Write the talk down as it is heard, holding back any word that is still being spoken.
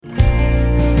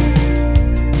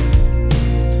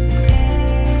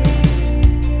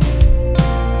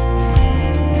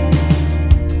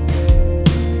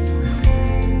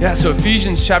So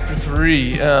Ephesians chapter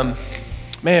 3, this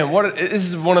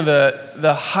is one of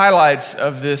the highlights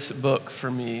of this book for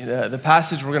me. The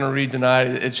passage we're going to read tonight,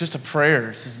 it's just a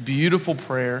prayer. It's this beautiful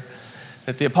prayer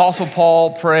that the Apostle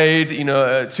Paul prayed,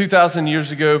 2,000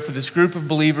 years ago for this group of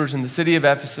believers in the city of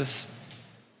Ephesus.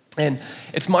 And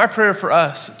it's my prayer for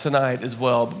us tonight as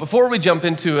well. But before we jump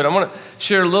into it, I want to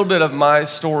share a little bit of my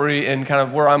story and kind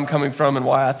of where I'm coming from and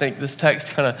why I think this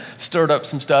text kind of stirred up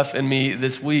some stuff in me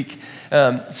this week.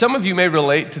 Some of you may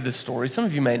relate to this story, some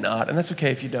of you may not, and that's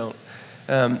okay if you don't.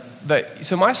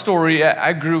 So my story,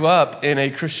 I grew up in a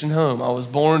Christian home. I was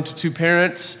born to two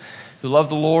parents who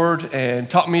loved the Lord and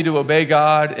taught me to obey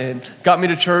God and got me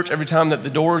to church every time that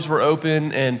the doors were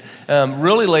open and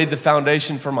really laid the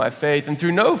foundation for my faith. And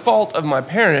through no fault of my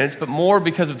parents, but more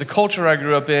because of the culture I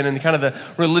grew up in and kind of the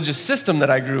religious system that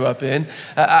I grew up in,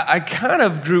 I kind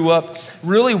of grew up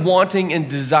really wanting and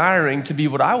desiring to be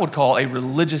what I would call a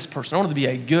religious person. I wanted to be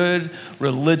a good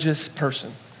religious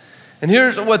person. And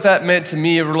here's what that meant to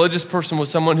me. A religious person was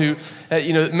someone who,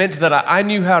 it meant that I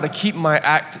knew how to keep my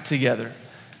act together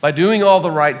by doing all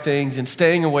the right things and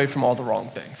staying away from all the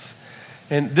wrong things.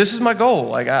 And this is my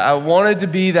goal. I wanted to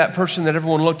be that person that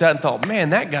everyone looked at and thought, man,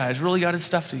 that guy's really got his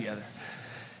stuff together.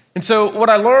 And so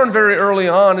what I learned very early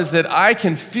on is that I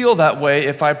can feel that way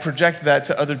if I project that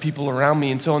to other people around me.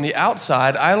 And so on the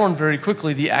outside, I learned very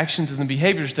quickly the actions and the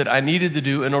behaviors that I needed to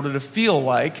do in order to feel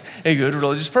like a good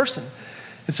religious person.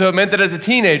 And so it meant that as a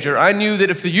teenager, I knew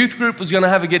that if the youth group was going to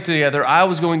have a get-together, I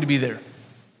was going to be there.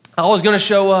 I was going to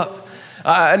show up.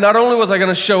 Not only was I going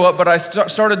to show up, but I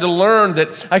started to learn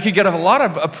that I could get a lot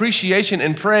of appreciation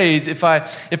and praise if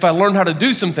I learned how to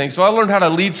do some things. So I learned how to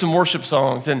lead some worship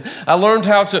songs, and I learned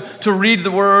how to read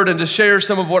the Word and to share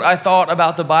some of what I thought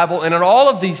about the Bible. And in all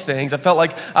of these things, I felt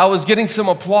like I was getting some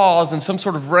applause and some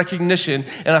sort of recognition,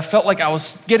 and I felt like I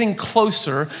was getting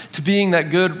closer to being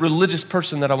that good religious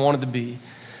person that I wanted to be.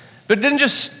 But it didn't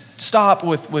just stop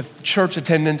with church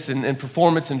attendance and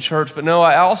performance in church, but no,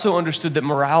 I also understood that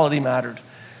morality mattered.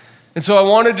 And so I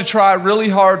wanted to try really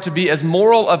hard to be as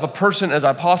moral of a person as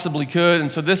I possibly could.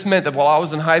 And so this meant that while I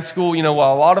was in high school,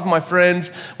 while a lot of my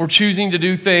friends were choosing to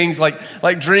do things like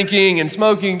drinking and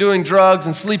smoking, doing drugs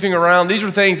and sleeping around, these were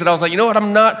things that I was like,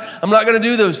 I'm not going to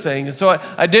do those things. And so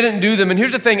I didn't do them. And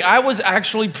here's the thing, I was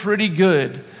actually pretty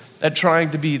good at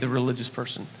trying to be the religious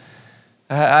person.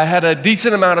 I had a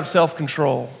decent amount of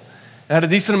self-control. I had a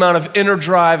decent amount of inner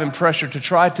drive and pressure to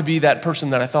try to be that person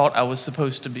that I thought I was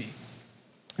supposed to be.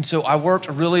 And so I worked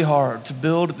really hard to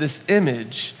build this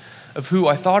image of who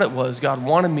I thought it was God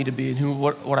wanted me to be and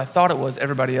what I thought it was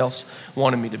everybody else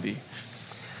wanted me to be.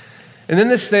 And then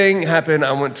this thing happened.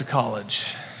 I went to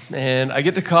college. And I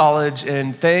get to college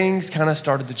and things kind of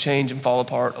started to change and fall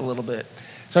apart a little bit.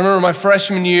 So I remember my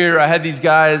freshman year, I had these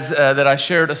guys that I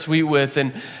shared a suite with,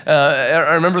 and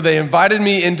I remember they invited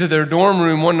me into their dorm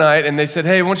room one night, and they said,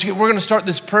 hey, we're going to start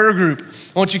this prayer group.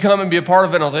 I want you to come and be a part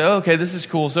of it. And I was like, oh, okay, this is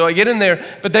cool. So I get in there,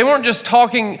 but they weren't just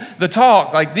talking the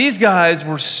talk. Like, these guys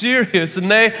were serious,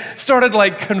 and they started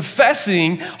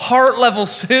confessing heart-level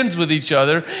sins with each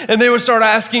other, and they would start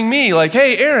asking me, like,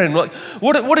 hey, Aaron,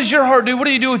 what does your heart do? What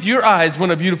do you do with your eyes when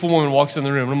a beautiful woman walks in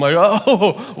the room? And I'm like,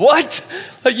 oh, what?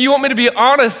 You want me to be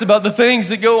honest about the things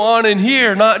that go on in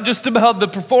here, not just about the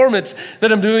performance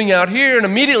that I'm doing out here. And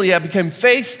immediately I became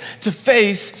face to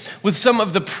face with some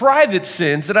of the private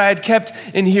sins that I had kept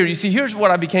in here. You see, here's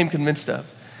what I became convinced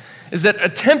of, is that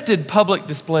attempted public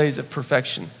displays of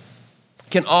perfection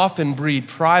can often breed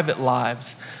private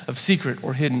lives of secret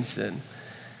or hidden sin.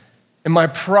 And my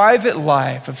private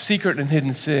life of secret and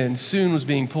hidden sin soon was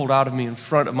being pulled out of me in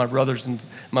front of my brothers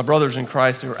in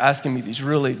Christ who were asking me these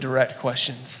really direct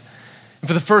questions. And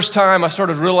for the first time, I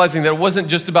started realizing that it wasn't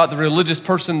just about the religious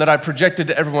person that I projected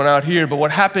to everyone out here, but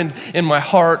what happened in my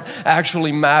heart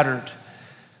actually mattered.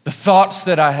 The thoughts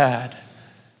that I had,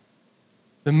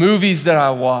 the movies that I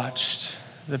watched,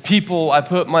 the people I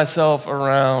put myself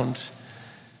around.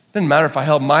 It didn't matter if I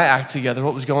held my act together.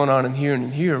 What was going on in here and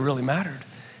in here really mattered.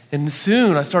 And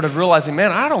soon I started realizing,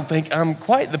 man, I don't think I'm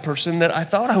quite the person that I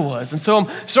thought I was. And so I'm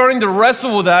starting to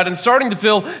wrestle with that and starting to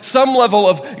feel some level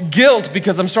of guilt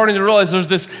because I'm starting to realize there's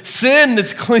this sin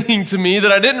that's clinging to me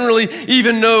that I didn't really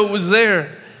even know was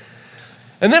there.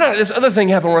 And then this other thing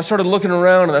happened where I started looking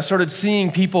around and I started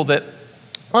seeing people that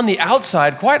on the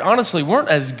outside, quite honestly, weren't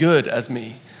as good as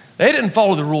me. They didn't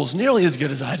follow the rules nearly as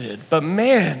good as I did. But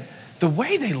man, the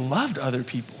way they loved other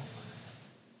people,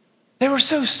 they were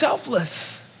so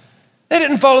selfless. They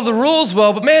didn't follow the rules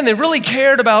well, but man, they really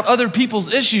cared about other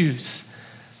people's issues.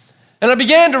 And I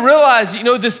began to realize,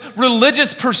 this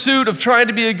religious pursuit of trying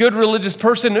to be a good religious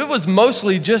person, it was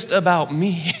mostly just about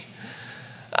me.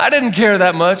 I didn't care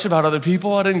that much about other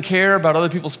people. I didn't care about other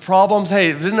people's problems.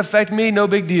 Hey, it didn't affect me, no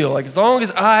big deal. Like as long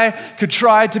as I could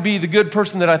try to be the good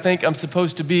person that I think I'm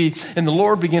supposed to be, and the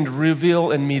Lord began to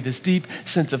reveal in me this deep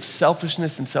sense of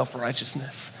selfishness and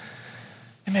self-righteousness.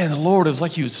 And man, the Lord, it was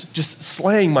like he was just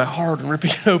slaying my heart and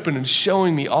ripping it open and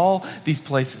showing me all these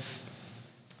places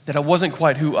that I wasn't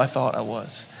quite who I thought I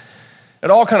was. It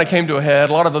all kind of came to a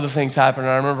head. A lot of other things happened.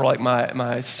 And I remember like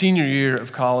my senior year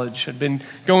of college, I'd been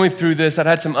going through this. I'd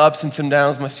had some ups and some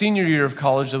downs. My senior year of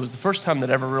college, that was the first time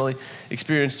that I ever really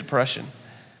experienced depression.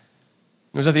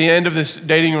 It was at the end of this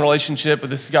dating relationship,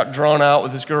 this got drawn out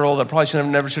with this girl that I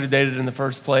probably never should have dated in the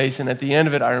first place. And at the end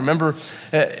of it, I remember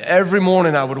every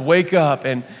morning I would wake up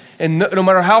and no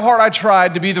matter how hard I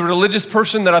tried to be the religious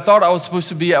person that I thought I was supposed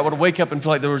to be, I would wake up and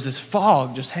feel like there was this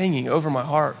fog just hanging over my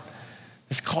heart.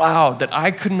 This cloud that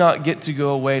I could not get to go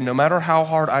away. No matter how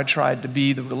hard I tried to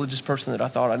be the religious person that I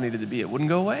thought I needed to be, it wouldn't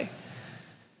go away.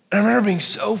 And I remember being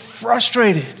so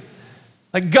frustrated.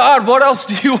 Like, God, what else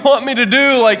do you want me to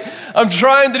do? Like, I'm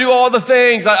trying to do all the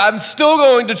things. I'm still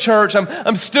going to church.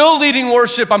 I'm still leading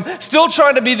worship. I'm still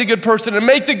trying to be the good person and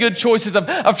make the good choices.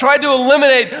 I've tried to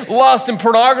eliminate lust and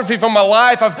pornography from my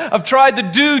life. I've tried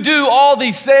to do all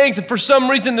these things. And for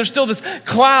some reason, there's still this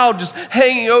cloud just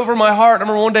hanging over my heart. I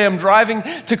remember one day I'm driving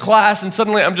to class and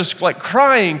suddenly I'm just like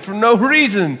crying for no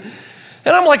reason.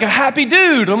 And I'm like a happy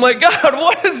dude. I'm like, God,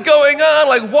 what is going on?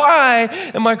 Like, why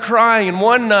am I crying? And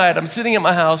one night I'm sitting at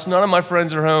my house, none of my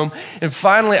friends are home, and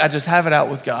finally I just have it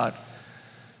out with God.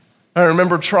 I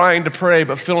remember trying to pray,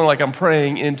 but feeling like I'm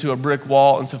praying into a brick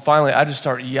wall. And so finally I just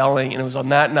start yelling. And it was on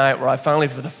that night where I finally,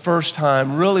 for the first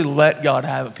time, really let God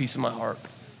have a piece of my heart.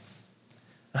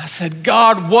 And I said,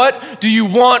 God, what do you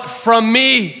want from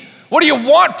me? What do you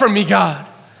want from me, God?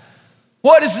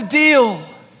 What is the deal?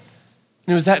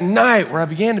 And it was that night where I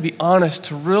began to be honest,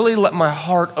 to really let my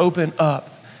heart open up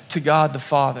to God the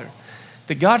Father,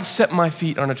 that God set my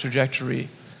feet on a trajectory.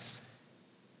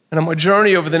 And on my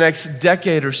journey over the next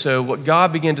decade or so, what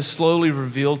God began to slowly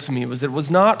reveal to me was that it was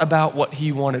not about what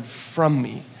he wanted from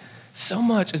me, so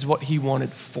much as what he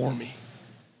wanted for me.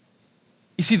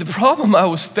 You see, the problem I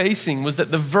was facing was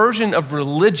that the version of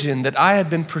religion that I had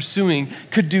been pursuing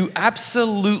could do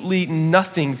absolutely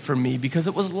nothing for me because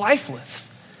it was lifeless.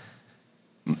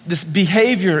 This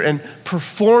behavior and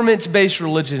performance-based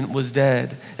religion was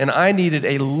dead, and I needed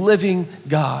a living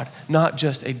God, not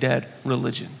just a dead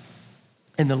religion.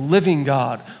 And the living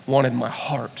God wanted my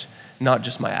heart, not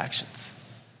just my actions.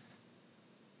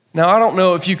 Now, I don't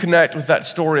know if you connect with that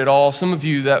story at all. Some of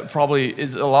you, that probably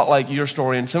is a lot like your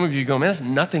story, and some of you go, man, that's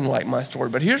nothing like my story.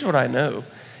 But here's what I know,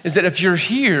 is that if you're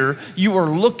here, you are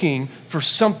looking for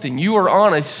something. You are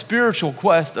on a spiritual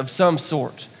quest of some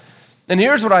sort. And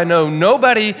here's what I know,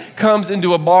 nobody comes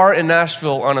into a bar in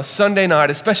Nashville on a Sunday night,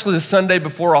 especially the Sunday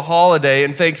before a holiday,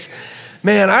 and thinks,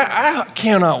 man, I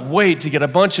cannot wait to get a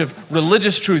bunch of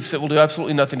religious truths that will do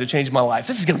absolutely nothing to change my life.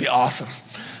 This is gonna be awesome.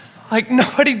 Like,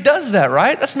 nobody does that,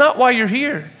 right? That's not why you're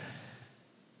here.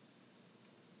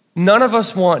 None of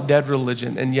us want dead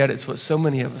religion, and yet it's what so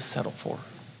many of us settle for.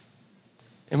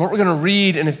 And what we're gonna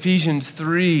read in Ephesians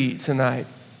 3 tonight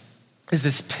is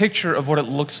this picture of what it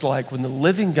looks like when the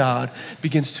living God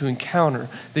begins to encounter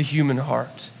the human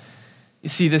heart. You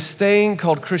see, this thing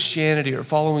called Christianity or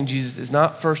following Jesus is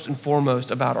not first and foremost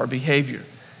about our behavior.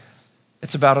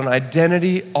 It's about an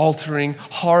identity-altering,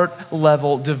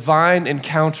 heart-level, divine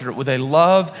encounter with a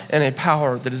love and a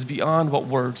power that is beyond what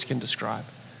words can describe.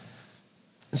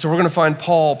 And so we're going to find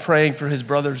Paul praying for his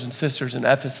brothers and sisters in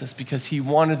Ephesus because he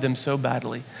wanted them so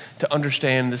badly to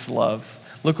understand this love.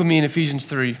 Look with me in Ephesians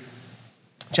 3.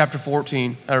 Chapter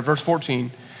 14, or verse 14.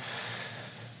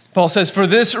 Paul says, for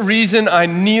this reason I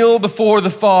kneel before the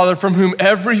Father from whom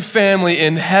every family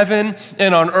in heaven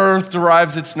and on earth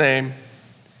derives its name.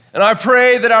 And I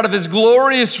pray that out of his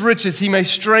glorious riches he may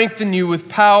strengthen you with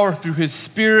power through his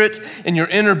Spirit in your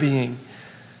inner being,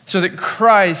 so that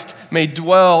Christ may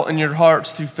dwell in your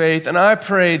hearts through faith. And I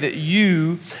pray that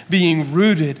you, being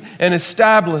rooted and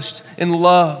established in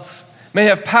love, may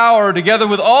have power together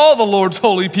with all the Lord's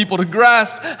holy people to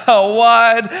grasp how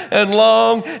wide and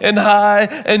long and high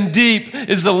and deep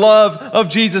is the love of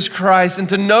Jesus Christ, and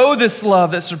to know this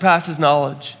love that surpasses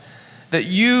knowledge, that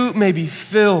you may be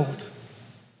filled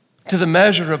to the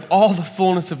measure of all the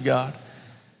fullness of God.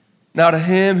 Now to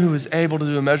him who is able to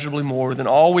do immeasurably more than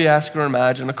all we ask or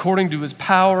imagine, according to his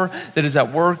power that is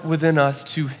at work within us,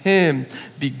 to him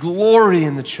be glory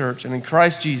in the church and in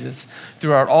Christ Jesus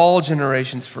throughout all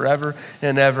generations, forever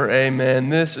and ever. Amen.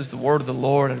 This is the word of the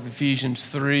Lord out of Ephesians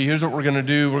 3. Here's what we're going to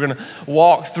do. We're going to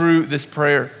walk through this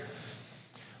prayer.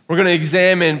 We're going to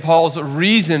examine Paul's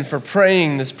reason for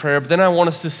praying this prayer, but then I want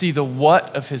us to see the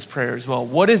what of his prayer as well.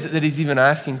 What is it that he's even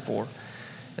asking for?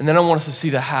 And then I want us to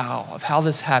see the how, of how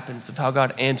this happens, of how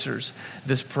God answers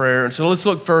this prayer. And so let's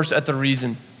look first at the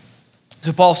reason.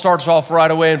 So Paul starts off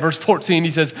right away in verse 14.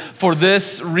 He says, for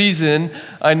this reason,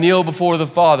 I kneel before the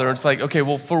Father. It's like, okay,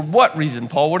 well, for what reason,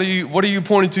 Paul? What are you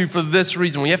pointing to for this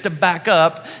reason? We have to back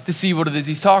up to see what it is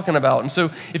he's talking about. And so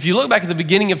if you look back at the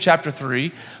beginning of chapter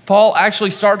 3, Paul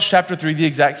actually starts chapter 3 the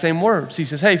exact same words. He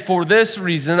says, hey, for this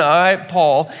reason, I,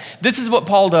 Paul, this is what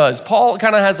Paul does. Paul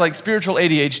kind of has like spiritual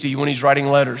ADHD when he's writing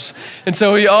letters. And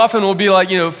so he often will be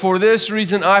like, for this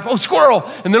reason, squirrel.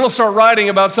 And then he'll start writing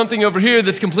about something over here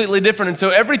that's completely different. And so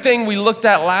everything we looked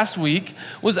at last week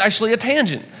was actually a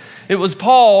tangent. It was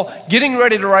Paul getting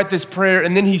ready to write this prayer,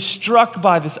 and then he's struck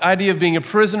by this idea of being a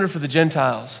prisoner for the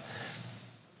Gentiles.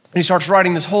 And he starts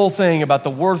writing this whole thing about the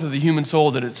worth of the human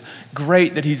soul, that it's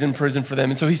great that he's in prison for them.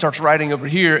 And so he starts writing over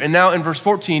here. And now in verse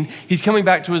 14, he's coming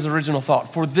back to his original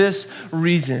thought, for this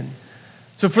reason.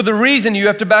 So for the reason, you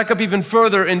have to back up even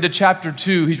further into chapter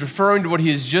 2. He's referring to what he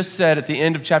has just said at the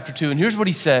end of chapter 2. And here's what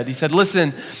he said. He said,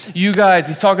 listen, you guys,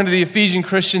 he's talking to the Ephesian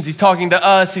Christians. He's talking to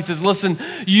us. He says, listen,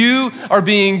 you are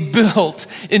being built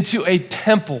into a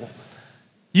temple.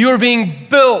 You are being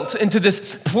built into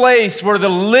this place where the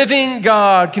living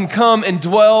God can come and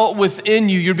dwell within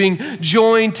you. You're being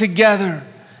joined together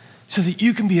so that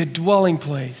you can be a dwelling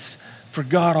place for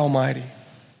God Almighty.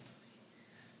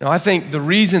 Now, I think the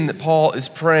reason that Paul is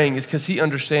praying is because he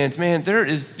understands, man, there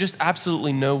is just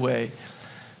absolutely no way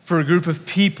for a group of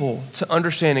people to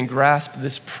understand and grasp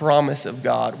this promise of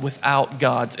God without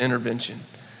God's intervention.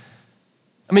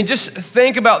 I mean, just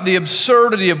think about the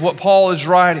absurdity of what Paul is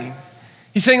writing.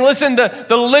 He's saying, listen, the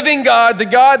living God, the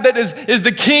God that is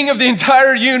the king of the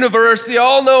entire universe, the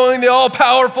all-knowing, the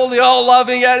all-powerful, the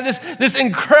all-loving, this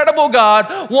incredible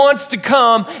God wants to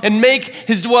come and make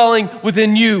his dwelling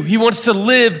within you. He wants to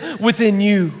live within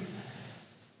you.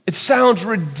 It sounds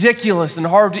ridiculous and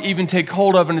hard to even take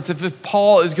hold of, and it's as if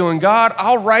Paul is going, God,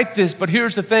 I'll write this, but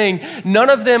here's the thing. None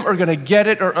of them are going to get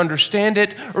it or understand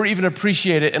it or even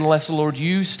appreciate it unless, Lord,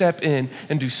 you step in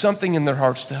and do something in their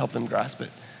hearts to help them grasp it.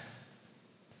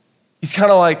 He's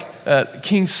kind of like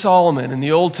King Solomon in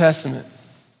the Old Testament.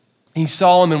 King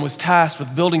Solomon was tasked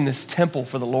with building this temple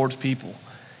for the Lord's people.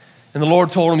 And the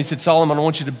Lord told him, he said, Solomon, I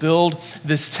want you to build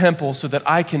this temple so that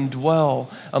I can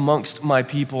dwell amongst my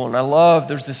people. And I love,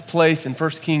 there's this place in 1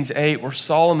 Kings 8 where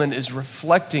Solomon is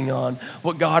reflecting on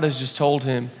what God has just told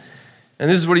him.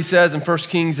 And this is what he says in 1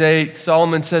 Kings 8.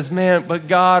 Solomon says, man, but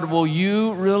God, will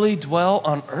you really dwell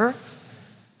on earth?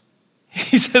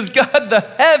 He says, God, the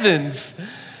heavens,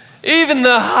 even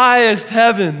the highest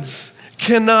heavens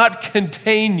cannot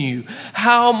contain you.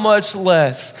 How much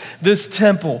less this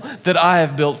temple that I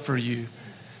have built for you?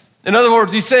 In other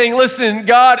words, he's saying, listen,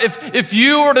 God, if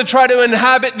you were to try to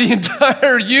inhabit the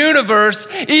entire universe,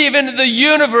 even the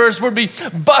universe would be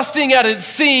busting at its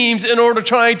seams in order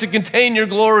trying to contain your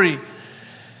glory.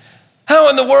 How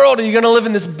in the world are you going to live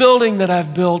in this building that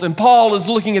I've built? And Paul is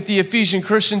looking at the Ephesian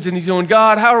Christians and he's going,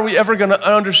 God, how are we ever going to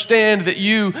understand that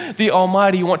you, the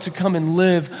Almighty, want to come and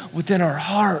live within our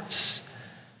hearts?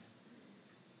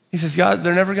 He says, God,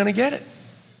 they're never going to get it.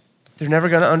 They're never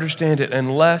going to understand it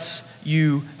unless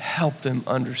you help them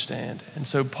understand. And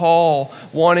so Paul,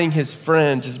 wanting his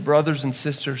friends, his brothers and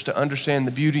sisters to understand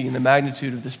the beauty and the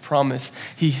magnitude of this promise,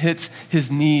 he hits his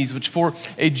knees, which for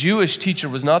a Jewish teacher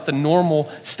was not the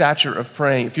normal stature of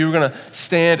praying. If you were going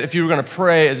to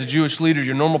pray as a Jewish leader,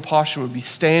 your normal posture would be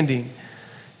standing.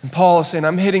 And Paul is saying,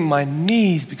 I'm hitting my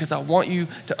knees because I want you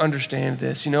to understand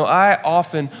this. You know, I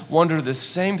often wonder the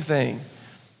same thing.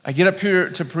 I get up here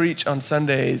to preach on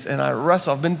Sundays and I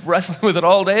wrestle. I've been wrestling with it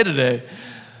all day today.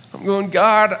 I'm going,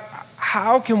 God,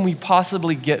 how can we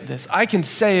possibly get this? I can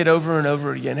say it over and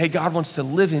over again. Hey, God wants to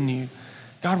live in you.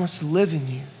 God wants to live in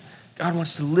you. God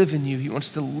wants to live in you. He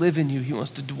wants to live in you. He wants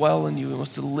to dwell in you. He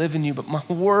wants to live in you. But my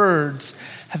words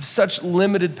have such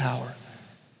limited power.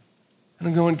 And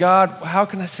I'm going, God, how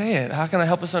can I say it? How can I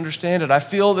help us understand it? I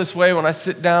feel this way when I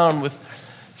sit down with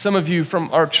some of you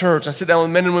from our church. I sit down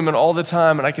with men and women all the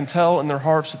time, and I can tell in their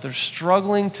hearts that they're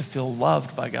struggling to feel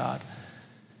loved by God.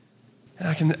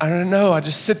 And I don't know, I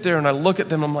just sit there and I look at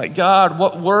them, I'm like, God,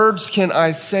 what words can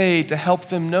I say to help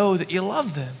them know that you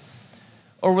love them?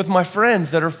 Or with my friends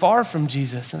that are far from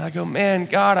Jesus, and I go, man,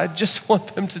 God, I just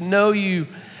want them to know you.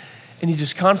 And he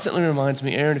just constantly reminds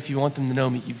me, Aaron, if you want them to know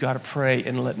me, you've got to pray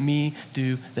and let me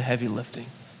do the heavy lifting.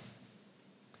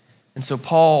 And so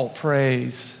Paul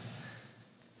prays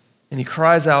And he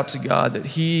cries out to God that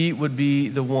he would be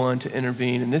the one to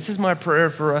intervene. And this is my prayer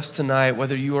for us tonight,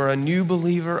 whether you are a new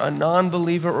believer, a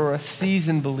non-believer, or a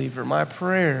seasoned believer. My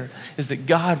prayer is that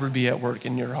God would be at work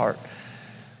in your heart.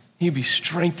 He'd be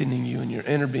strengthening you in your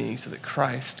inner being so that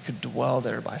Christ could dwell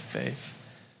there by faith.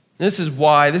 This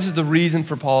is the reason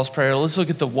for Paul's prayer. Let's look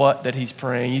at the what that he's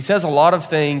praying. He says a lot of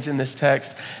things in this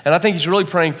text, and I think he's really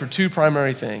praying for two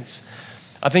primary things.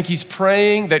 I think he's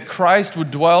praying that Christ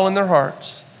would dwell in their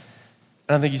hearts,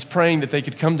 and I think he's praying that they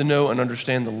could come to know and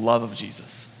understand the love of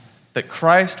Jesus. That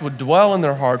Christ would dwell in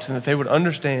their hearts and that they would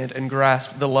understand and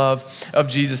grasp the love of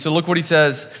Jesus. So look what he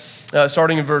says,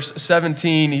 starting in verse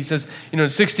 17. He says, in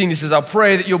 16, he says, I'll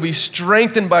pray that you'll be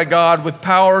strengthened by God with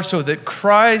power so that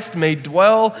Christ may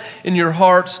dwell in your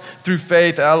hearts through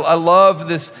faith. I love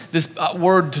this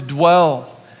word to dwell.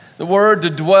 The word to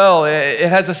dwell, it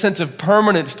has a sense of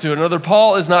permanence to it. Another,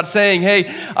 Paul is not saying,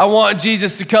 hey, I want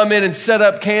Jesus to come in and set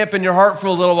up camp in your heart for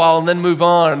a little while and then move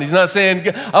on. And he's not saying,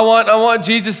 I want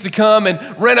Jesus to come and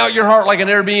rent out your heart like an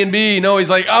Airbnb. No, he's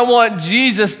like, I want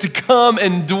Jesus to come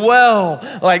and dwell,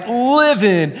 like live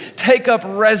in, take up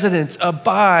residence,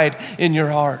 abide in your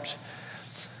heart.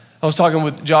 I was talking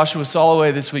with Joshua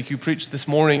Soloway this week, who preached this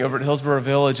morning over at Hillsborough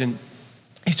Village, and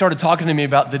he started talking to me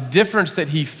about the difference that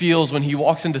he feels when he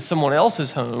walks into someone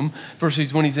else's home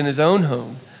versus when he's in his own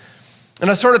home. And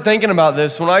I started thinking about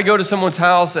this. When I go to someone's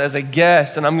house as a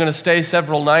guest and I'm going to stay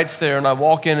several nights there and I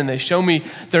walk in and they show me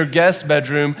their guest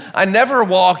bedroom, I never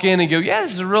walk in and go, yeah,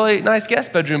 this is a really nice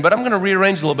guest bedroom, but I'm going to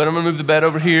rearrange a little bit. I'm going to move the bed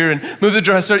over here and move the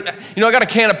dresser. I got a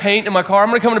can of paint in my car. I'm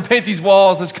going to come in and paint these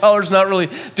walls. This color's not really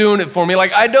doing it for me.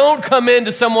 Like, I don't come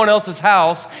into someone else's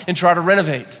house and try to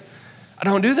renovate. I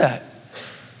don't do that.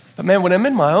 But man, when I'm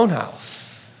in my own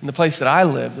house, in the place that I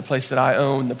live, the place that I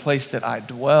own, the place that I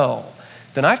dwell,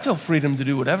 then I feel freedom to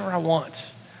do whatever I want.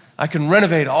 I can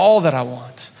renovate all that I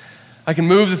want. I can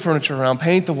move the furniture around,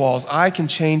 paint the walls. I can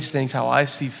change things how I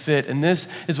see fit. And this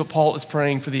is what Paul is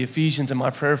praying for the Ephesians, and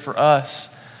my prayer for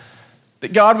us.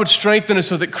 That God would strengthen us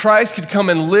so that Christ could come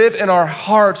and live in our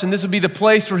hearts, and this would be the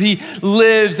place where he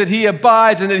lives, that he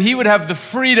abides, and that he would have the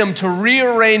freedom to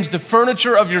rearrange the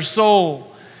furniture of your soul,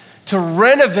 to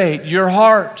renovate your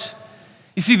heart.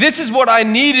 You see, this is what I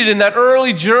needed in that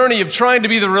early journey of trying to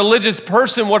be the religious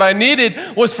person. What I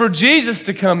needed was for Jesus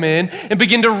to come in and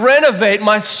begin to renovate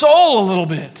my soul a little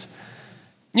bit.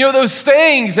 Those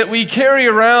things that we carry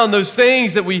around, those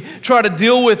things that we try to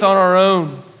deal with on our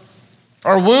own,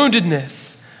 our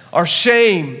woundedness, our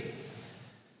shame,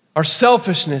 our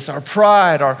selfishness, our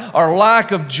pride, our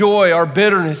lack of joy, our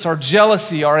bitterness, our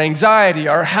jealousy, our anxiety,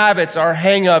 our habits, our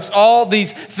hang-ups, all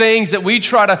these things that we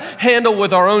try to handle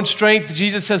with our own strength.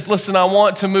 Jesus says, listen, I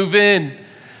want to move in.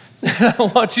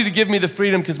 I want you to give me the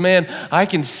freedom because, man, I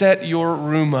can set your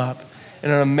room up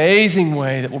in an amazing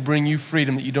way that will bring you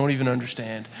freedom that you don't even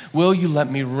understand. Will you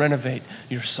let me renovate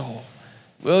your soul?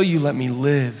 Will you let me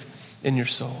live in your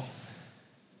soul?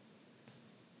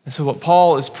 And so what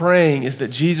Paul is praying is that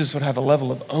Jesus would have a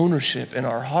level of ownership in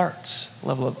our hearts, a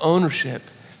level of ownership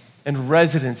and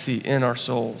residency in our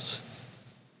souls.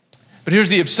 But here's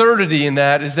the absurdity in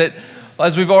that is that,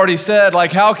 as we've already said,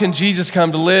 like, how can Jesus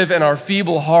come to live in our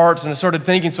feeble hearts? And I started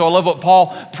thinking, so I love what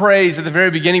Paul prays at the very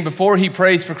beginning. Before he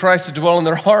prays for Christ to dwell in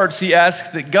their hearts, he asks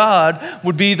that God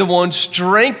would be the one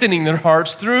strengthening their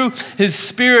hearts through his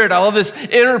Spirit. I love this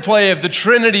interplay of the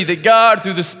Trinity, that God,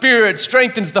 through the Spirit,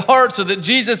 strengthens the heart so that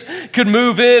Jesus could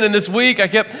move in. And this week, I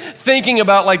kept thinking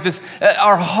about like this,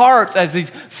 our hearts as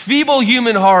these feeble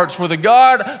human hearts where the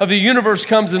God of the universe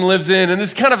comes and lives in. And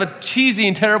it's kind of a cheesy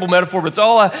and terrible metaphor, but it's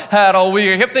all I had all week.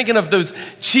 I kept thinking of those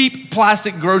cheap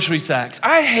plastic grocery sacks.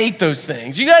 I hate those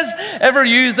things. You guys ever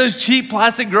use those cheap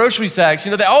plastic grocery sacks?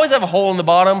 They always have a hole in the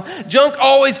bottom. Junk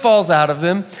always falls out of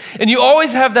them. And you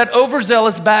always have that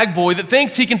overzealous bag boy that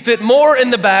thinks he can fit more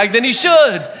in the bag than he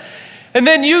should. And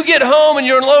then you get home and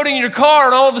you're unloading your car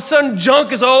and all of a sudden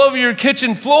junk is all over your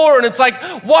kitchen floor. And it's like,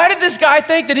 why did this guy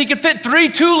think that he could fit 3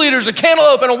 2-liters of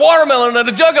cantaloupe and a watermelon and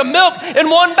a jug of milk in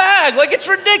one bag? Like, it's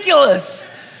ridiculous.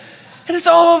 And it's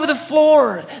all over the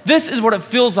floor. This is what it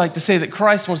feels like to say that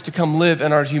Christ wants to come live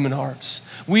in our human hearts.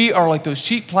 We are like those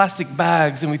cheap plastic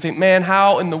bags, and we think, man,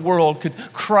 how in the world could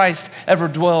Christ ever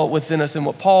dwell within us? And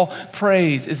what Paul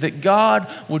prays is that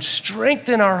God would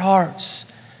strengthen our hearts.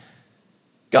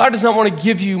 God does not want to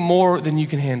give you more than you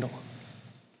can handle.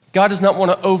 God does not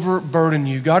want to overburden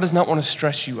you. God does not want to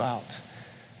stress you out.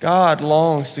 God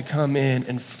longs to come in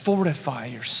and fortify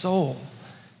your soul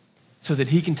so that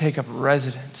he can take up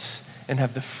residence and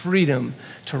have the freedom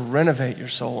to renovate your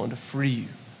soul and to free you.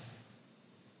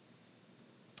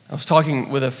 I was talking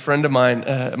with a friend of mine.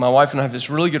 My wife and I have this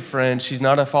really good friend. She's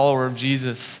not a follower of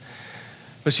Jesus.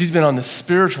 But she's been on this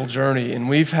spiritual journey, and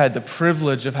we've had the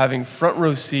privilege of having front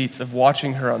row seats of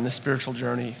watching her on this spiritual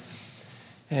journey.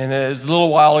 And it was a little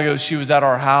while ago, she was at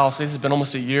our house. This has been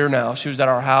almost a year now. She was at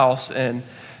our house, and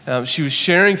she was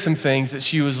sharing some things that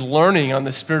she was learning on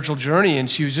this spiritual journey, and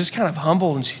she was just kind of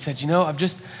humble, and she said,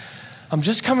 I'm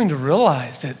just coming to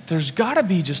realize that there's gotta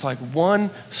be just like one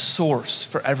source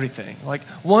for everything, like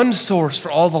one source for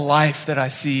all the life that I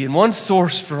see, and one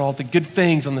source for all the good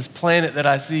things on this planet that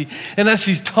I see. And as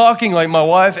she's talking, like my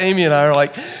wife, Amy, and I are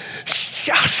like,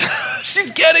 gosh,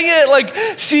 she's getting it. Like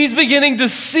she's beginning to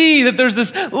see that there's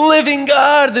this living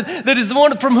God that is the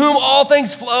one from whom all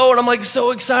things flow. And I'm like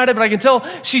so excited, but I can tell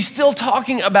she's still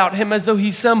talking about him as though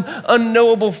he's some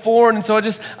unknowable foreign. And so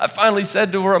I finally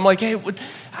said to her, I'm like, hey,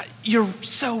 you're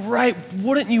so right.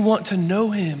 Wouldn't you want to know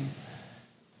him?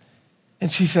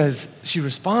 And she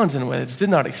responds in a way that I just did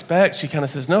not expect. She kind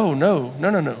of says,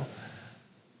 no.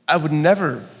 I would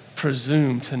never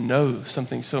presume to know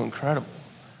something so incredible.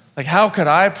 Like, how could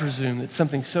I presume that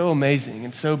something so amazing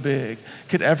and so big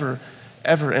could ever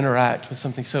interact with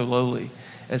something so lowly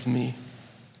as me?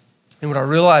 And what I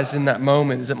realized in that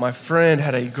moment is that my friend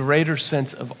had a greater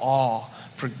sense of awe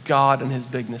for God and his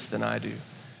bigness than I do.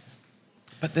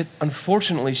 But that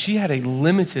unfortunately, she had a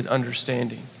limited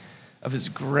understanding of his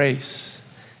grace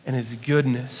and his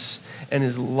goodness and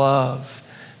his love.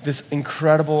 This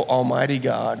incredible almighty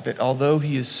God that although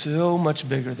he is so much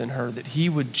bigger than her, that he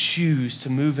would choose to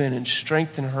move in and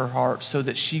strengthen her heart so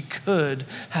that she could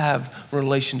have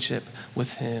relationship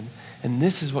with him. And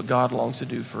this is what God longs to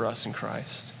do for us in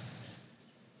Christ.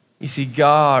 You see,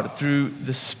 God, through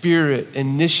the Spirit,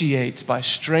 initiates by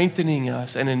strengthening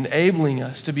us and enabling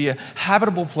us to be a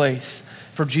habitable place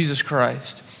for Jesus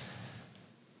Christ,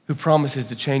 who promises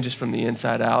to change us from the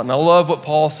inside out. And I love what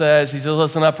Paul says. He says,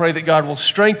 listen, I pray that God will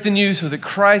strengthen you so that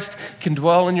Christ can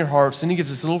dwell in your hearts. And he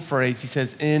gives this little phrase. He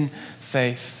says, in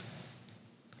faith.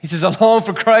 He says, I long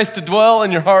for Christ to dwell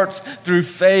in your hearts through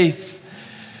faith.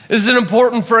 This is an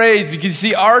important phrase because you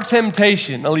see, our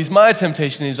temptation, at least my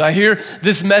temptation, is I hear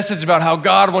this message about how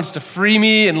God wants to free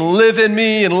me and live in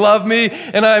me and love me,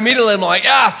 and I immediately am like,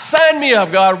 sign me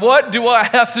up, God. What do I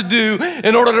have to do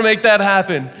in order to make that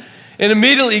happen? And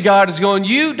immediately God is going,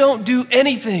 you don't do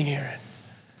anything, Aaron.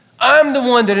 I'm the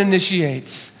one that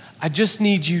initiates. I just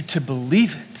need you to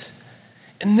believe it.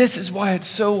 And this is why it's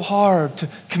so hard to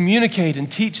communicate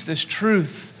and teach this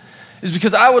truth, is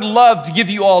because I would love to give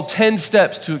you all 10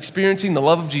 steps to experiencing the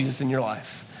love of Jesus in your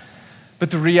life. But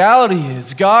the reality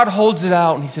is God holds it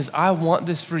out and he says, I want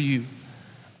this for you.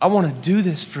 I want to do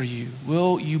this for you.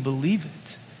 Will you believe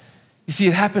it? You see,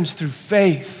 it happens through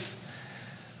faith.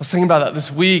 I was thinking about that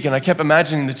this week and I kept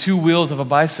imagining the two wheels of a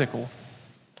bicycle.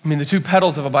 The two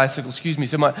pedals of a bicycle,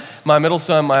 So my middle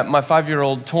son, my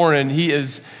 5-year-old Torin, he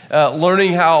is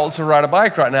learning how to ride a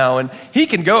bike right now. And he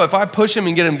can go, if I push him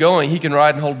and get him going, he can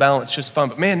ride and hold balance just fine.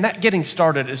 But man, that getting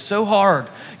started is so hard,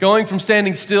 going from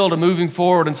standing still to moving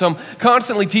forward. And so I'm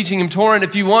constantly teaching him, Torin,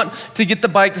 if you want to get the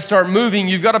bike to start moving,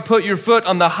 you've got to put your foot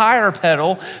on the higher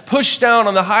pedal, push down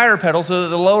on the higher pedal so that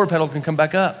the lower pedal can come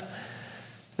back up.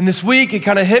 And this week, it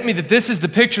kind of hit me that this is the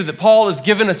picture that Paul has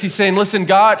given us. He's saying, listen,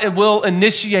 God, it will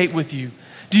initiate with you.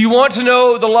 Do you want to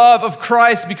know the love of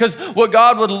Christ? Because what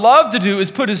God would love to do is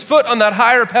put his foot on that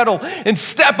higher pedal and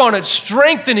step on it,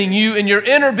 strengthening you in your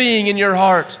inner being, in your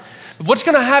heart. But what's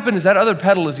going to happen is that other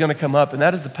pedal is going to come up, and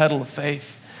that is the pedal of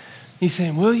faith. He's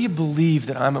saying, will you believe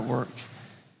that I'm at work?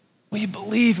 Will you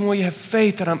believe and will you have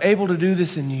faith that I'm able to do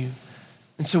this in you?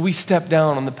 And so we step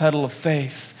down on the pedal of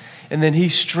faith. And then he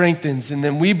strengthens, and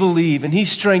then we believe, and he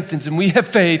strengthens, and we have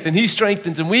faith, and he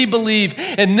strengthens, and we believe.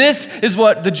 And this is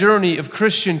what the journey of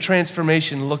Christian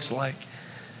transformation looks like.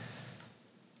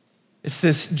 It's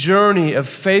this journey of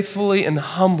faithfully and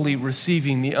humbly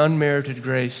receiving the unmerited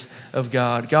grace of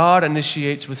God. God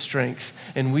initiates with strength,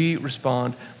 and we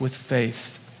respond with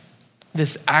faith.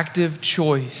 This active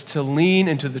choice to lean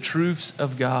into the truths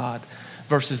of God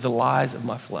versus the lies of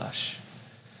my flesh.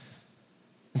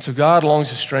 And so God longs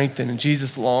to strengthen, and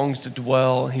Jesus longs to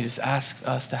dwell, and he just asks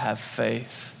us to have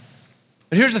faith.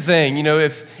 But here's the thing,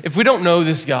 if we don't know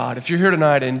this God, if you're here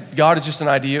tonight and God is just an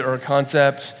idea or a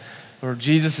concept, or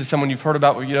Jesus is someone you've heard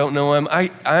about but you don't know him,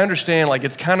 I understand,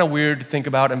 it's kind of weird to think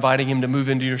about inviting him to move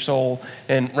into your soul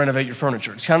and renovate your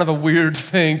furniture. It's kind of a weird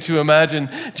thing to imagine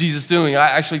Jesus doing. I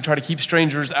actually try to keep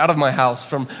strangers out of my house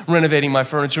from renovating my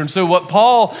furniture. And so what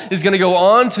Paul is going to go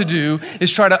on to do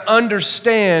is try to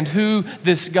understand who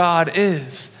this God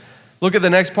is. Look at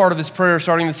the next part of his prayer,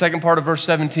 starting the second part of verse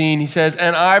 17. He says,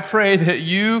 and I pray that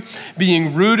you,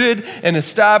 being rooted and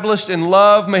established in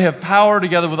love, may have power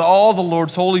together with all the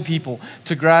Lord's holy people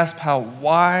to grasp how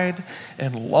wide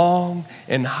and long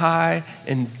and high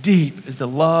and deep is the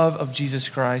love of Jesus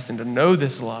Christ, and to know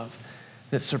this love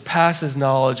that surpasses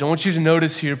knowledge. I want you to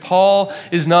notice here, Paul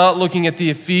is not looking at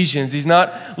the Ephesians. He's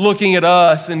not looking at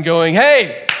us and going,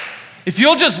 hey, if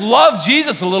you'll just love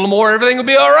Jesus a little more, everything will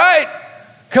be all right.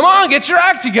 Come on, get your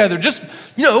act together. Just,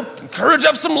 encourage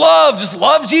up some love. Just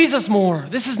love Jesus more.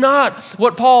 This is not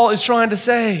what Paul is trying to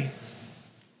say.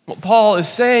 What Paul is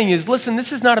saying is, listen,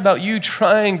 this is not about you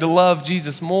trying to love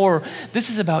Jesus more. This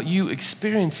is about you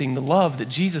experiencing the love that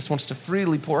Jesus wants to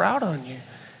freely pour out on you.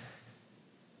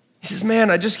 He says,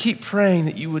 man, I just keep praying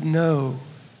that you would know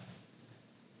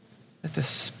that the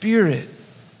Spirit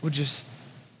would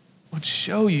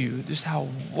show you just how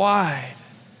wide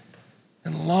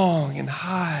and long and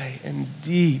high and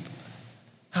deep,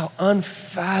 how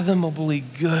unfathomably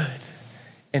good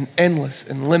and endless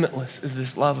and limitless is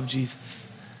this love of Jesus.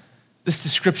 This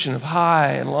description of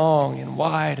high and long and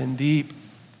wide and deep.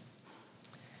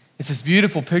 It's this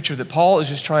beautiful picture that Paul is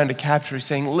just trying to capture. He's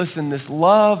saying, listen, this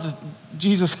love that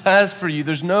Jesus has for you,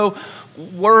 there's no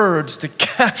words to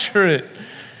capture it.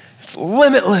 It's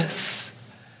limitless.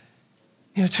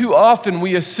 Too often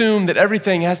we assume that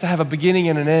everything has to have a beginning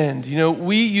and an end.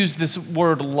 We use this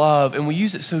word love and we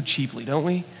use it so cheaply, don't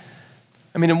we?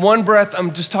 I mean, in one breath,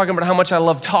 I'm just talking about how much I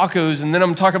love tacos, and then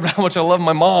I'm talking about how much I love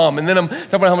my mom, and then I'm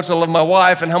talking about how much I love my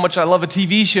wife and how much I love a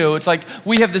TV show. It's like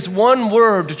we have this one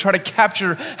word to try to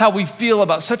capture how we feel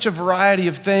about such a variety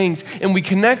of things, and we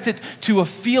connect it to a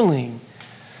feeling.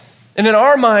 And in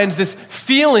our minds, this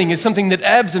feeling is something that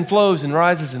ebbs and flows and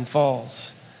rises and falls.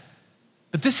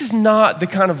 But this is not the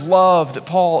kind of love that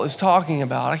Paul is talking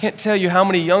about. I can't tell you how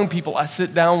many young people I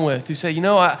sit down with who say,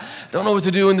 I don't know what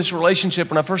to do in this relationship.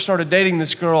 When I first started dating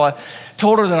this girl, I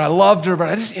told her that I loved her, but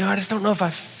I just don't know if I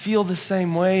feel the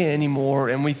same way anymore.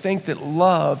 And we think that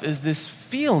love is this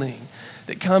feeling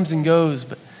that comes and goes,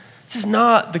 but this is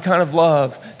not the kind of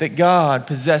love that God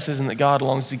possesses and that God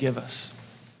longs to give us.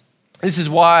 This is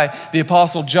why the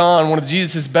Apostle John, one of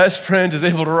Jesus' best friends, is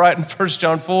able to write in 1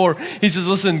 John 4. He says,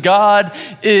 listen, God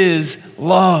is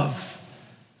love.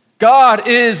 God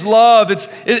is love.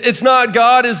 It's not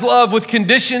God is love with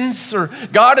conditions or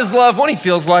God is love when he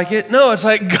feels like it. No, it's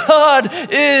like God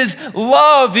is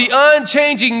love, the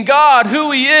unchanging God, who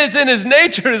he is in his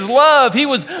nature is love. He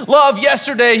was love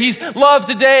yesterday, he's love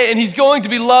today, and he's going to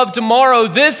be love tomorrow.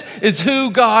 This is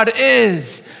who God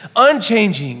is,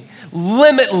 unchanging,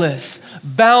 limitless,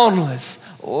 boundless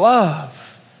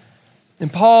love.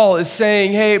 And Paul is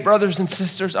saying, hey, brothers and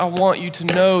sisters, I want you to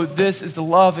know this is the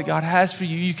love that God has for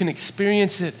you. You can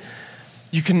experience it.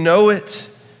 You can know it.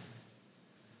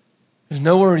 There's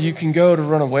nowhere you can go to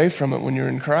run away from it when you're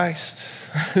in Christ.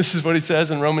 This is what he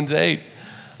says in Romans 8.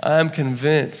 I am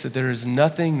convinced that there is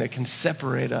nothing that can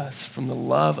separate us from the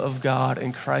love of God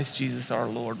in Christ Jesus our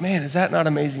Lord. Man, is that not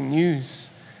amazing news?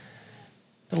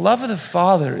 The love of the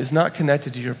Father is not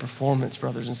connected to your performance,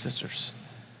 brothers and sisters.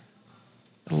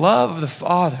 The love of the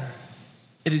Father,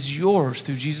 it is yours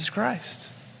through Jesus Christ.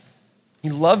 He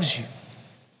loves you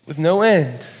with no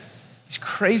end. He's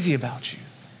crazy about you.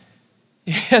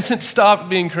 He hasn't stopped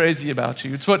being crazy about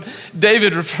you. It's what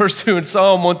David refers to in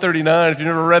Psalm 139. If you've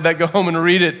never read that, go home and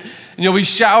read it. And you'll be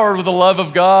showered with the love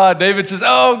of God. David says,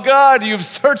 oh God, you've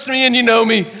searched me and you know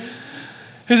me.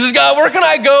 He says, God, where can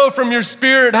I go from your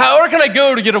spirit? Where can I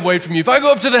go to get away from you? If I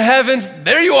go up to the heavens,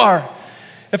 there you are.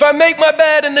 If I make my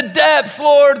bed in the depths,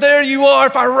 Lord, there you are.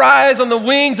 If I rise on the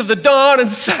wings of the dawn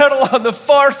and settle on the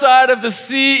far side of the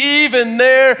sea, even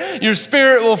there, your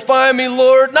spirit will find me,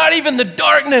 Lord. Not even the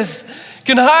darkness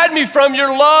can hide me from your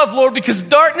love, Lord, because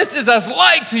darkness is as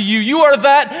light to you. You are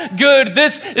that good.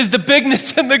 This is the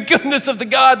bigness and the goodness of the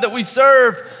God that we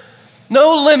serve.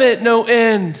 No limit, no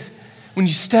end. When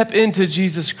you step into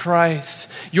Jesus Christ,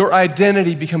 your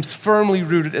identity becomes firmly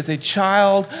rooted as a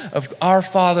child of our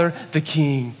Father, the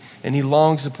King, and he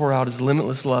longs to pour out his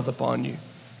limitless love upon you.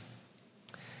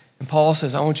 And Paul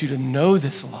says, I want you to know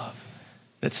this love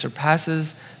that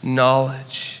surpasses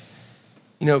knowledge.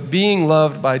 Being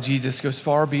loved by Jesus goes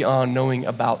far beyond knowing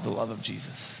about the love of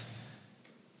Jesus.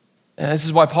 And this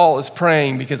is why Paul is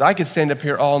praying, because I could stand up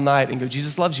here all night and go,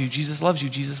 Jesus loves you, Jesus loves you,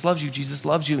 Jesus loves you, Jesus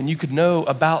loves you. And you could know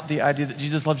about the idea that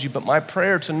Jesus loves you. But my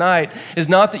prayer tonight is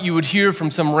not that you would hear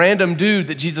from some random dude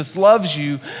that Jesus loves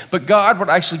you, but God would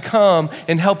actually come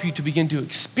and help you to begin to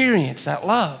experience that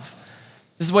love.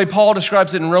 This is the way Paul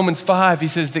describes it in Romans 5. He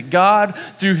says that God,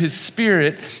 through his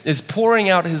Spirit, is pouring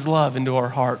out his love into our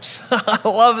hearts. I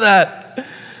love that.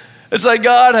 It's like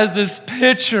God has this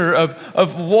pitcher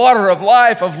of water, of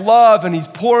life, of love, and he's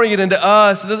pouring it into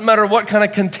us. It doesn't matter what kind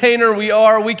of container we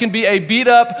are. We can be a beat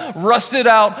up, rusted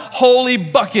out, holy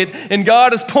bucket, and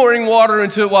God is pouring water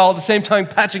into it while at the same time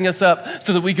patching us up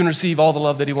so that we can receive all the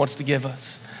love that he wants to give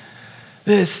us.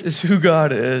 This is who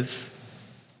God is.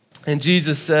 And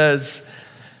Jesus says,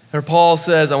 or Paul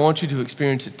says, I want you to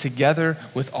experience it together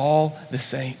with all the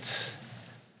saints.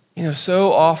 You know,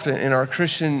 so often in our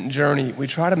Christian journey, we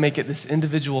try to make it this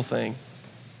individual thing.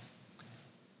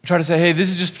 We try to say, hey, this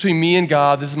is just between me and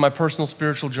God. This is my personal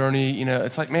spiritual journey. You know,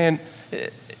 it's like, man,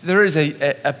 there is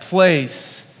a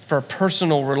place for a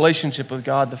personal relationship with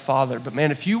God the Father. But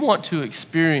man, if you want to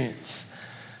experience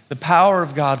the power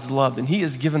of God's love, then he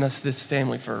has given us this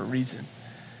family for a reason.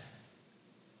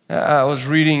 I was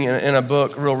reading in a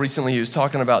book real recently, he was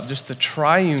talking about just the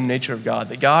triune nature of God,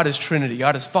 that God is Trinity.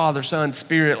 God is Father, Son,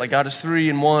 Spirit, like God is three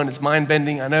in one. It's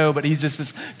mind-bending, I know, but he's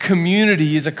this community.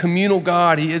 He's a communal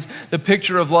God. He is the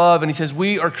picture of love, and he says,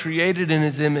 we are created in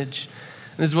his image.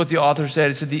 And this is what the author said.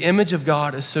 He said, the image of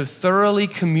God is so thoroughly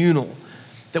communal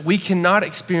that we cannot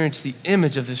experience the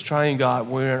image of this triune God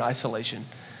when we're in isolation.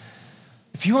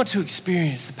 If you want to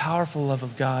experience the powerful love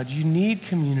of God, you need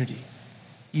community.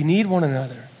 You need one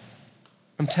another.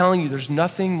 I'm telling you, there's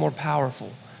nothing more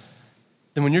powerful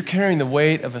than when you're carrying the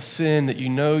weight of a sin that you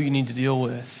know you need to deal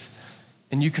with,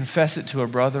 and you confess it to a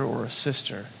brother or a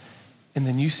sister, and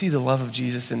then you see the love of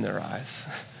Jesus in their eyes,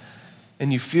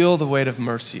 and you feel the weight of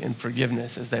mercy and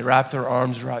forgiveness as they wrap their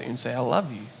arms around you and say, I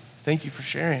love you. Thank you for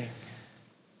sharing.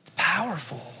 It's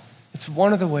powerful. It's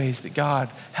one of the ways that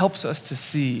God helps us to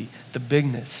see the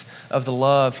bigness of the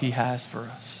love he has for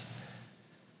us.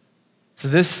 So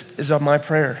this is my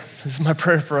prayer. This is my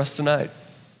prayer for us tonight.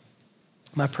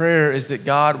 My prayer is that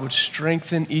God would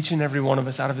strengthen each and every one of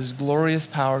us out of his glorious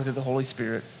power through the Holy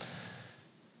Spirit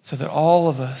so that all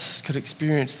of us could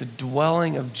experience the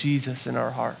dwelling of Jesus in our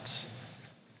hearts.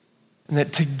 And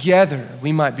that together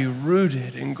we might be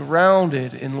rooted and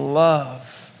grounded in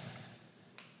love.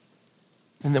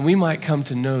 And that we might come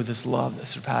to know this love that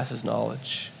surpasses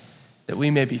knowledge. That we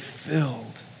may be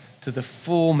filled to the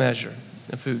full measure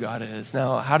of who God is.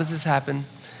 Now, how does this happen?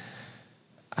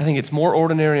 I think it's more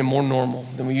ordinary and more normal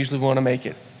than we usually want to make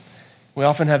it. We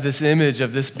often have this image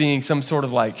of this being some sort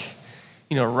of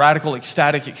radical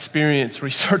ecstatic experience where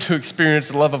you start to experience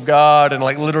the love of God and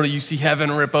like literally you see heaven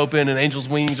rip open and angels'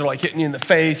 wings are like hitting you in the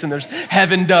face and there's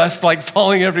heaven dust like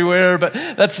falling everywhere, but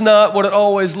that's not what it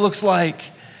always looks like.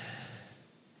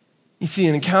 You see,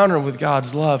 an encounter with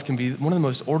God's love can be one of the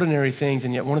most ordinary things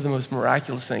and yet one of the most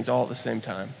miraculous things all at the same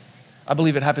time. I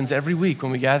believe it happens every week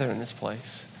when we gather in this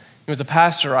place. As a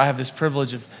pastor, I have this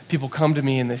privilege of people come to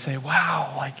me and they say,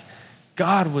 wow, like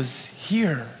God was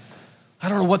here. I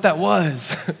don't know what that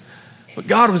was, but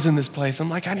God was in this place. I'm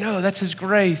like, I know, that's his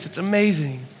grace. It's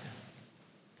amazing.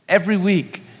 Every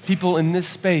week, people in this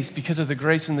space, because of the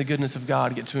grace and the goodness of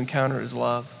God, get to encounter his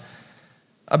love.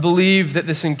 I believe that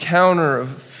this encounter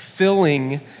of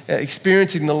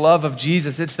experiencing the love of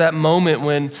Jesus, it's that moment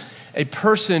when a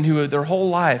person who their whole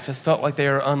life has felt like they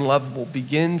are unlovable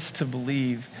begins to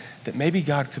believe that maybe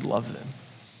God could love them.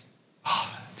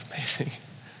 Oh, it's amazing.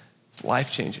 It's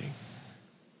life-changing.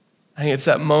 I think it's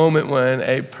that moment when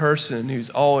a person who's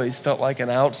always felt like an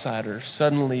outsider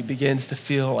suddenly begins to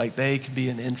feel like they could be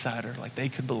an insider, like they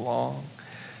could belong.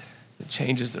 It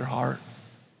changes their heart.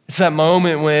 It's that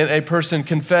moment when a person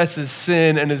confesses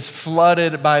sin and is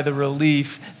flooded by the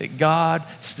relief that God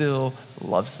still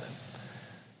loves them.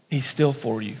 He's still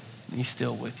for you, and he's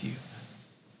still with you.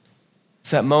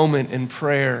 It's that moment in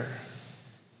prayer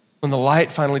when the light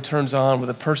finally turns on with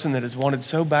a person that has wanted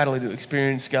so badly to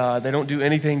experience God. They don't do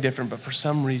anything different, but for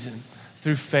some reason,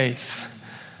 through faith,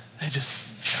 they just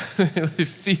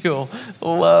feel the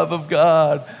love of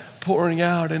God pouring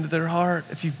out into their heart.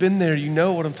 If you've been there, you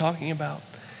know what I'm talking about.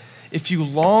 If you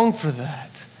long for that,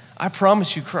 I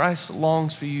promise you, Christ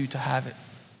longs for you to have it.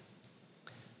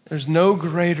 There's no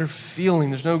greater feeling,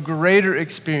 there's no greater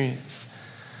experience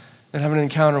than having an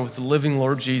encounter with the living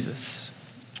Lord Jesus.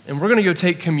 And we're gonna go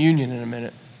take communion in a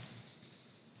minute.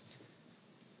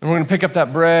 And we're gonna pick up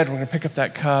that bread, we're gonna pick up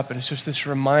that cup, and it's just this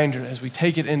reminder as we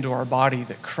take it into our body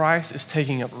that Christ is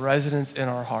taking up residence in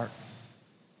our heart.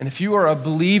 And if you are a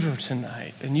believer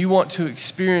tonight and you want to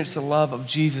experience the love of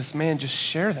Jesus, man, just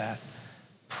share that.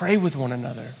 Pray with one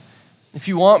another. If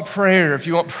you want prayer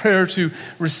to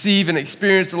receive and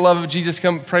experience the love of Jesus,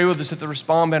 come pray with us at the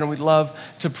Respond banner. We'd love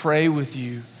to pray with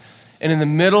you. And in the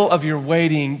middle of your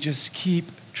waiting, just keep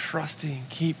trusting,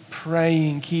 keep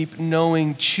praying, keep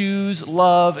knowing, choose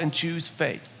love and choose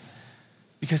faith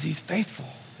because he's faithful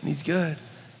and he's good.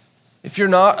 If you're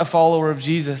not a follower of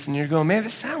Jesus and you're going, man,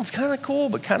 this sounds kind of cool,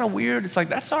 but kind of weird, it's like,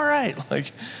 that's all right.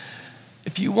 Like,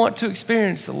 if you want to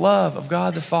experience the love of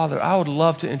God the Father, I would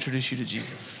love to introduce you to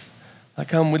Jesus. Like,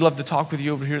 come, we'd love to talk with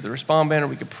you over here at the Respond banner.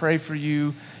 We could pray for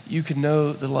you. You could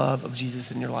know the love of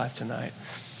Jesus in your life tonight.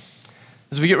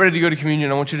 As we get ready to go to communion,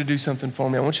 I want you to do something for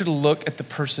me. I want you to look at the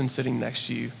person sitting next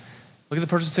to you. Look at the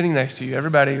person sitting next to you.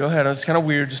 Everybody, go ahead. It's kind of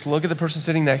weird. Just look at the person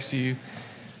sitting next to you.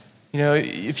 You know,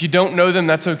 if you don't know them,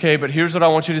 that's okay, but here's what I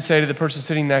want you to say to the person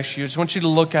sitting next to you. I just want you to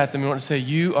look at them. You want to say,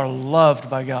 you are loved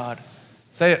by God.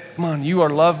 Say it. Come on, you are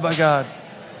loved by God.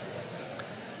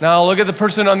 Now look at the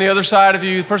person on the other side of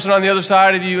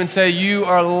you, and say, you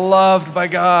are loved by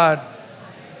God.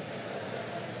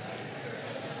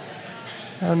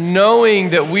 Now, knowing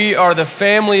that we are the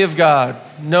family of God,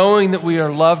 knowing that we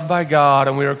are loved by God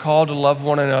and we are called to love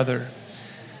one another,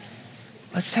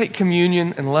 let's take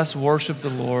communion and let's worship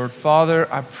the Lord.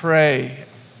 Father, I pray,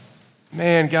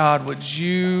 man, God, would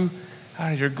you,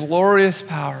 out of your glorious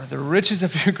power, the riches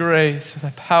of your grace,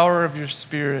 the power of your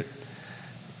Spirit,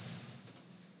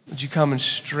 would you come and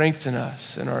strengthen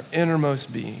us in our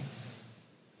innermost being?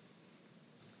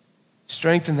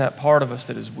 Strengthen that part of us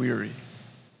that is weary.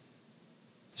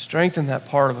 Strengthen that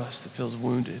part of us that feels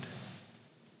wounded.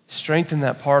 Strengthen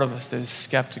that part of us that is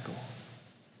skeptical.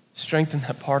 Strengthen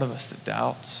that part of us that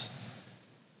doubts.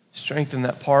 Strengthen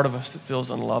that part of us that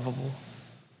feels unlovable.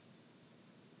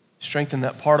 Strengthen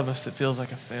that part of us that feels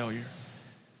like a failure.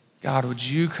 God, would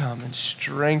you come and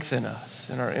strengthen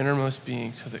us in our innermost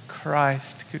being so that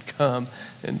Christ could come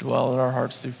and dwell in our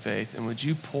hearts through faith? And would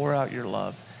you pour out your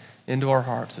love into our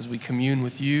hearts as we commune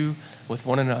with you, with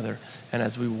one another, and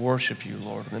as we worship you,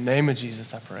 Lord. In the name of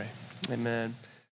Jesus, I pray. Amen.